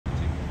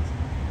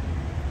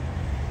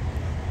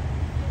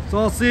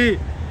Saucy.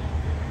 How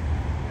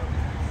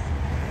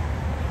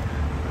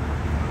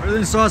are you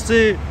doing,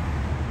 Saucy?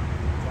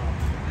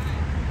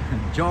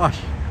 Josh.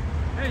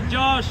 Hey,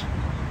 Josh.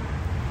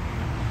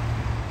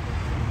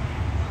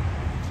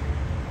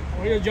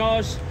 How are you,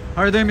 Josh?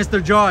 How are you doing,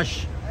 Mr.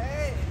 Josh?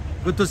 Hey,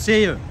 Good to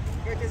see you.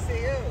 good to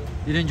see you.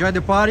 Did you enjoy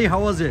the party?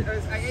 How was it?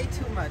 I ate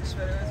too much,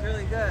 but it was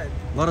really good.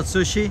 A lot of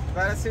sushi? A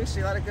lot of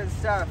sushi, a lot of good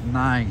stuff.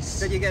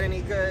 Nice. Did you get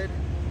any good?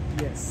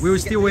 Yes. We were You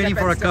still get waiting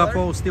Ben for a Stiller?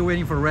 couple, still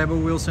waiting for Rebel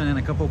Wilson and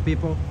a couple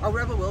people. Oh,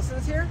 Rebel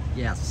Wilson's here?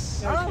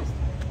 Yes. Oh,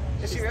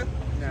 is she real?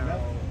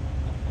 No,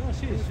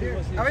 she was here.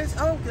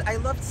 Oh, 'cause I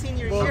loved seeing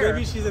your Well, year.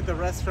 maybe she's at the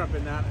restaurant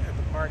but not at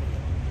the party.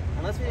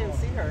 Unless we didn't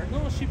see her.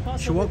 No, she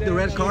passed. She walked the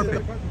red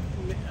carpet.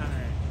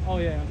 Oh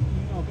yeah.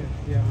 Okay.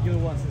 Yeah. You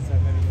once inside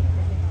maybe.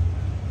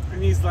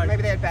 And he's like,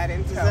 Maybe they had bad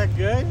intel. is that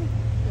good?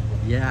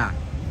 Yeah.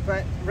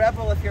 But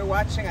Rebel, if you're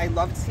watching, I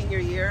loved senior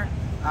year.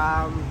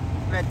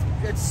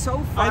 It's so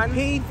I fun.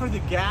 paid for the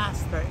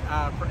gas that,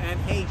 for Anne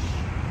Heche.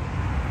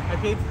 I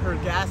paid for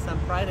her gas on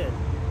Friday.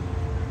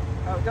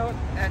 Oh, don't.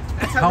 That's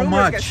How how rumors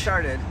much? get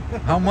started.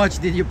 How much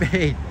did you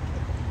pay?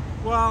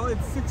 Well,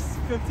 it's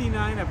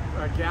 $6.59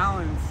 a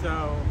gallon,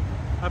 so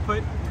I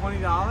put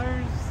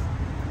 $20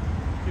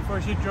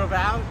 before she drove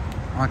out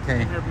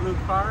Okay. in her blue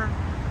car.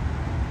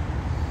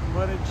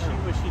 What did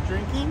she? Was she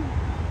drinking?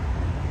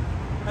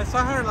 I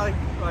saw her like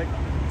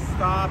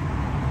stop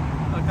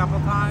a couple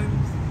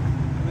times,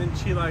 and then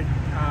she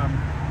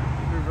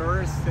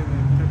reversed and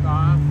then took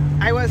off.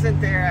 I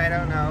wasn't there. I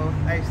don't know.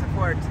 I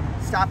support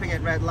stopping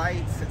at red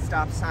lights, at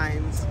stop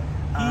signs.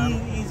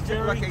 He's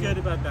very good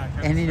about that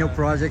kind Any of new stuff.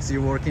 projects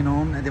you're working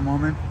on at the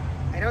moment?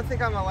 I don't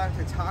think I'm allowed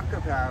to talk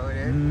about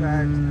it,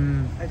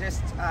 Mm. but I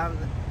just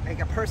like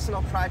a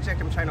personal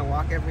project. I'm trying to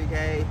walk every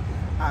day,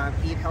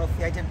 eat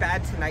healthy. I did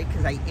bad tonight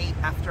because I ate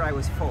after I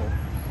was full.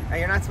 Now,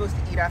 you're not supposed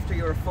to eat after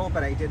you were full,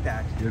 but I did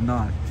that. You're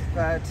not.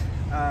 But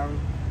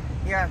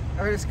yeah,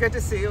 it was good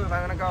to see you. If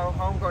I'm gonna go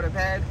home, go to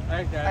bed.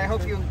 Okay. I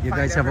hope you. You find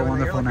guys have a everyone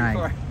that you're wonderful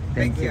looking night. for.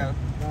 Thank you.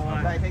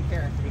 Bye. Bye. Take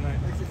care. Good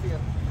night. Nice to see you.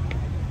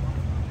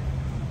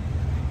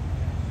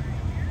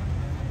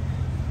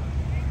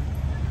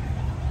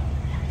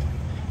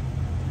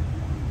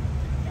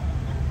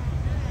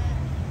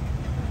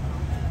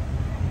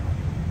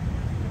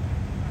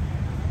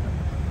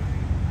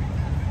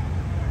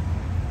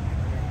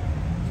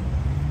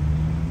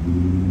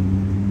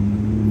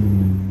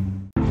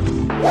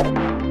 Thank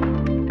you.